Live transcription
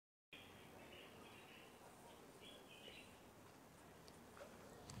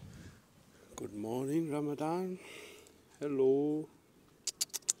Good morning, Ramadan. Hello.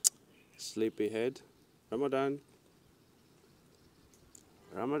 Sleepyhead. Ramadan.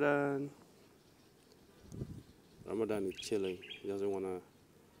 Ramadan. Ramadan is chilling. He doesn't wanna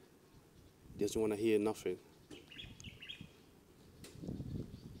hear nothing.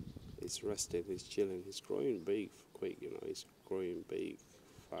 He's resting, he's chilling. He's growing big quick, he's growing big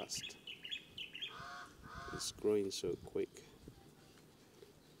fast. He's growing so quick.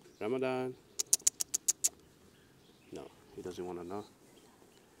 Ramadan. No, he doesn't wanna know.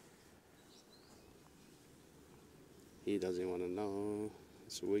 He doesn't wanna know.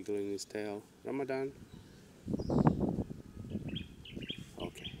 He's wiggling his tail. Ramadan.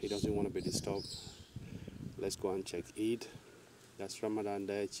 Okay, he doesn't wanna be disturbed. Let's go and check Eid. That's Ramadan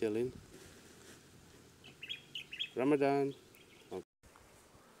there chilling. Ramadan. Okay.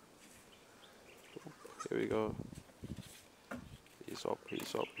 Here we go. He's up,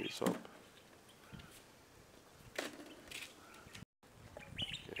 he's up, he's up.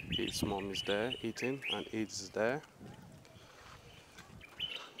 Okay, Eid's mom is there eating, and Eid is there.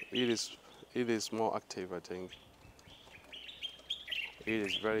 Eid is more active, I think. Eid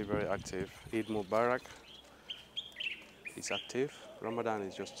is very, very active. Eid Mubarak is active. Ramadan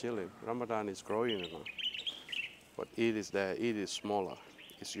is just chilling. Ramadan is growing, But Eid is there. Eid is smaller.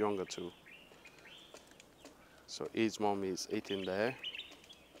 It's younger too. So Eid's mom is eating there.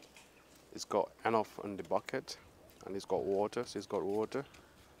 It's got enough in the bucket, and it's got water. She's got water.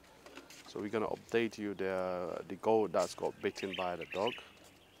 So we're gonna update you the goat that's got bitten by the dog.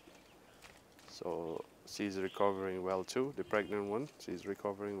 So she's recovering well too. The pregnant one, she's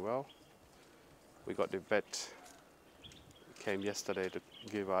recovering well. We got the vet. Came yesterday to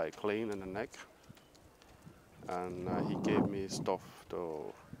give her a clean in the neck, and he gave me stuff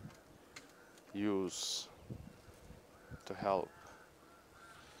to use to help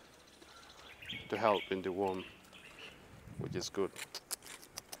in the wound, which is good.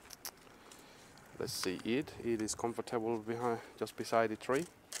 Let's see Eid. Eid is comfortable just beside the tree.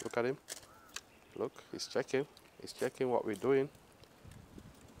 Look at him. Look, he's checking. He's checking what we're doing.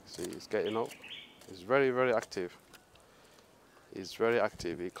 See, he's getting up. He's very, very active. He's very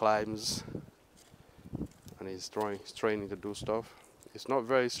active. He climbs, and he's training to do stuff. He's not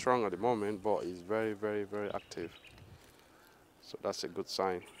very strong at the moment, but he's very, very, very active. So that's a good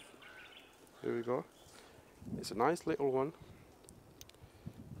sign. Here we go. It's a nice little one.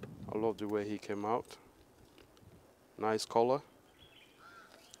 I love the way he came out. Nice color.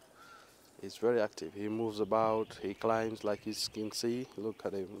 He's very active. He moves about. He climbs like you can see. Look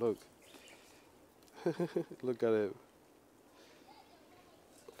at him. Look. Look at him.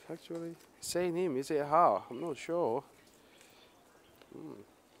 Actually, saying him. Is it her? I'm not sure.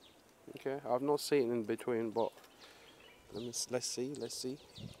 Okay, I've not seen in between, but let's see. Not see.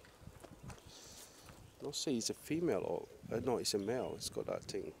 It's a female or no? It's a male. It's got that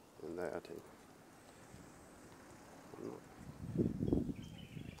thing in there, I think.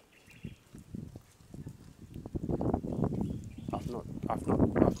 I've not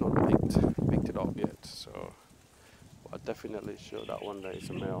picked it up yet, so I'll definitely show that one that is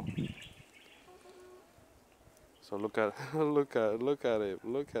a male. So look at look at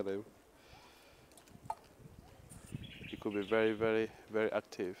him. He could be very, very, very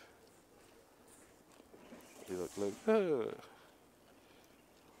active. Look.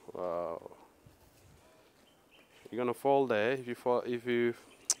 Wow. You're gonna fall there. If you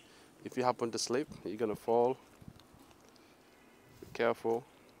happen to slip, you're gonna fall. Be careful.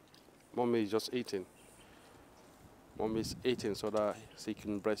 Mommy is just eating. Mommy is eating so that she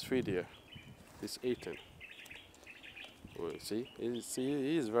can breastfeed you. He's eating. Well, see,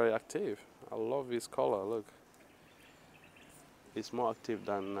 he is very active. I love his color. Look, he's more active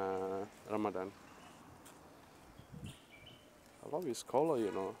than Ramadan. I love his color,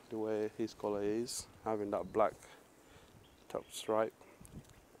 the way his color is, having that black top stripe.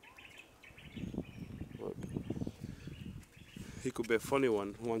 Look. He could be a funny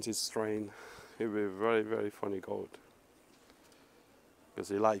one once he's trained. He'll be a very, very funny goat. Because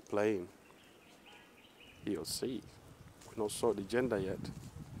he likes playing. You'll see. We've not saw the gender yet.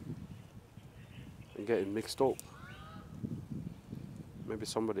 I'm getting mixed up. Maybe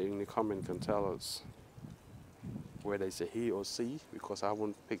somebody in the comment can tell us whether it's a he or she, because I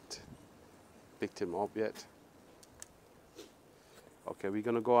haven't picked him up yet. Okay, we're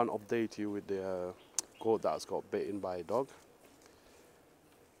gonna go and update you with the goat that's got bitten by a dog.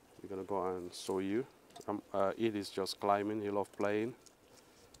 We're gonna go and show you. It is just climbing. He loves playing.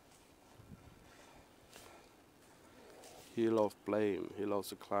 He loves playing. He loves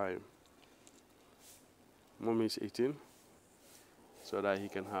to climb. Mommy's eating. so that he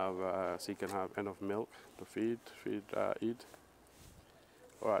can have enough milk to eat.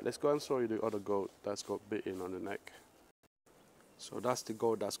 All right, let's go and show you the other goat that's got bitten on the neck. So that's the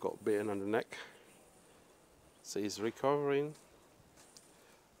goat that's got bitten on the neck. So he's recovering.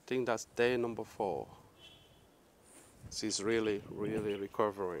 I think that's day number 4. So he's really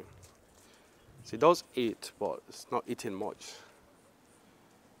recovering. So he does eat, but it's not eating much.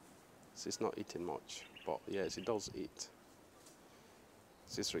 So he's not eating much, but yes, he does eat.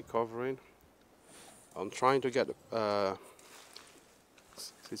 So he's recovering. I'm trying to get.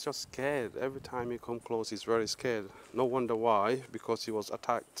 He's just scared. Every time he come close, he's very scared. No wonder why, because he was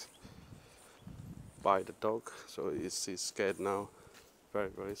attacked by the dog. So he's scared now,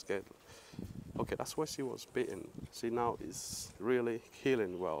 very scared. Okay, that's where she was bitten. See, now it's really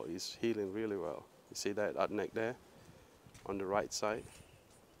healing well. He's healing really well. You see that neck there on the right side?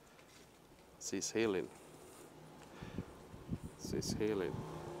 She's healing. She's healing.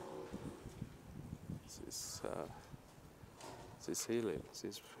 She's healing.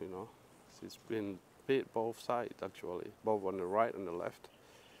 She's been bit both sides actually, both on the right and the left.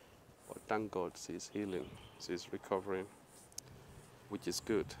 But thank God she's healing. She's recovering, which is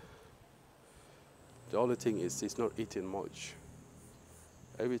good. The only thing is she's not eating much.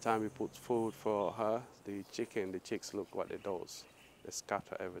 Every time we put food for her, the chicks look what it does. They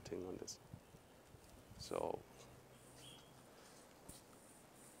scatter everything on this. So,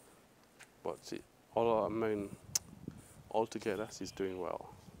 but altogether, she's doing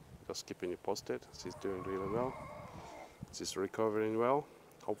well. Just keeping you posted. She's doing really well. She's recovering well.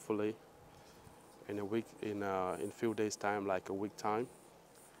 Hopefully, in a week, in few days' time, like a week time,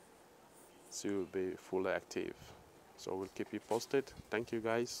 she will be fully active. So we'll keep you posted. Thank you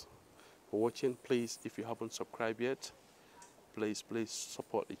guys for watching. Please, if you haven't subscribed yet, please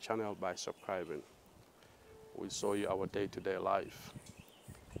support the channel by subscribing. We'll show you our day-to-day life.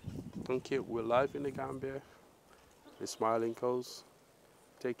 Thank you. We're live in the Gambia. The Smiling Coast.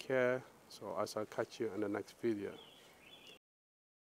 Take care. So I'll catch you in the next video.